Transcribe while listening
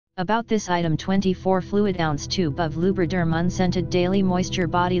About this item: 24 fluid ounce tube of Lubriderm Unscented Daily Moisture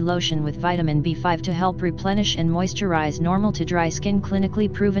Body Lotion with vitamin B5 to help replenish and moisturize normal to dry skin.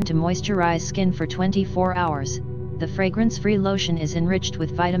 Clinically proven to moisturize skin for 24 hours. The fragrance-free lotion is enriched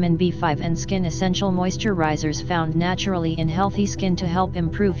with vitamin B5 and skin essential moisturizers found naturally in healthy skin to help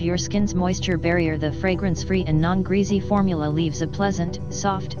improve your skin's moisture barrier. The fragrance-free and non-greasy formula leaves a pleasant,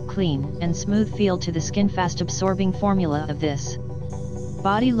 soft, clean, and smooth feel to the skin. Fast-absorbing formula of this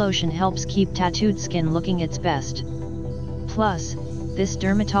body lotion helps keep tattooed skin looking its best. Plus, this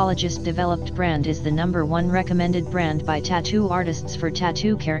dermatologist-developed brand is the #1 recommended brand by tattoo artists for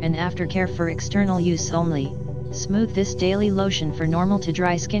tattoo care and aftercare for external use only. Smooth. This daily lotion for normal to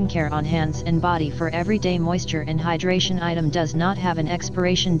dry skincare on hands and body for everyday moisture and hydration. Item does not have an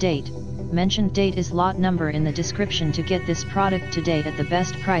expiration date. Mentioned date is lot number in the description to get this product today at the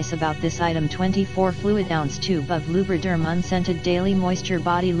best price. About this item: 24 fluid ounce tube of Lubriderm Unscented Daily Moisture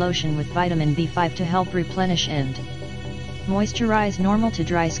Body Lotion with vitamin B5 to help replenish and moisturize normal to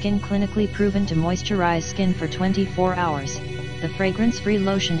dry skin. Clinically proven to moisturize skin for 24 hours. The fragrance-free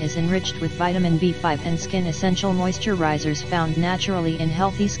lotion is enriched with vitamin B5 and skin essential moisturizers found naturally in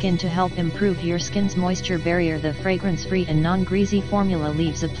healthy skin to help improve your skin's moisture barrier. The fragrance-free and non-greasy formula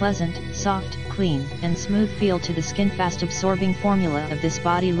leaves a pleasant, soft, clean, and smooth feel to the skin. Fast-absorbing formula of this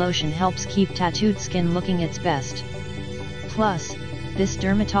body lotion helps keep tattooed skin looking its best. Plus, this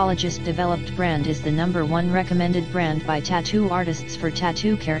dermatologist-developed brand is the #1 recommended brand by tattoo artists for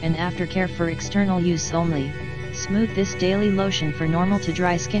tattoo care and aftercare for external use only. Smooth. This daily lotion for normal to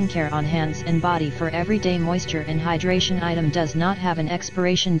dry skincare on hands and body for everyday moisture and hydration. Item does not have an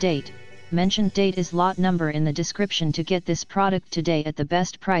expiration date. Mentioned date is lot number in the description to get this product today at the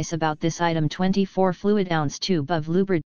best price. About this item: 24 fluid ounce tube of Lubriderm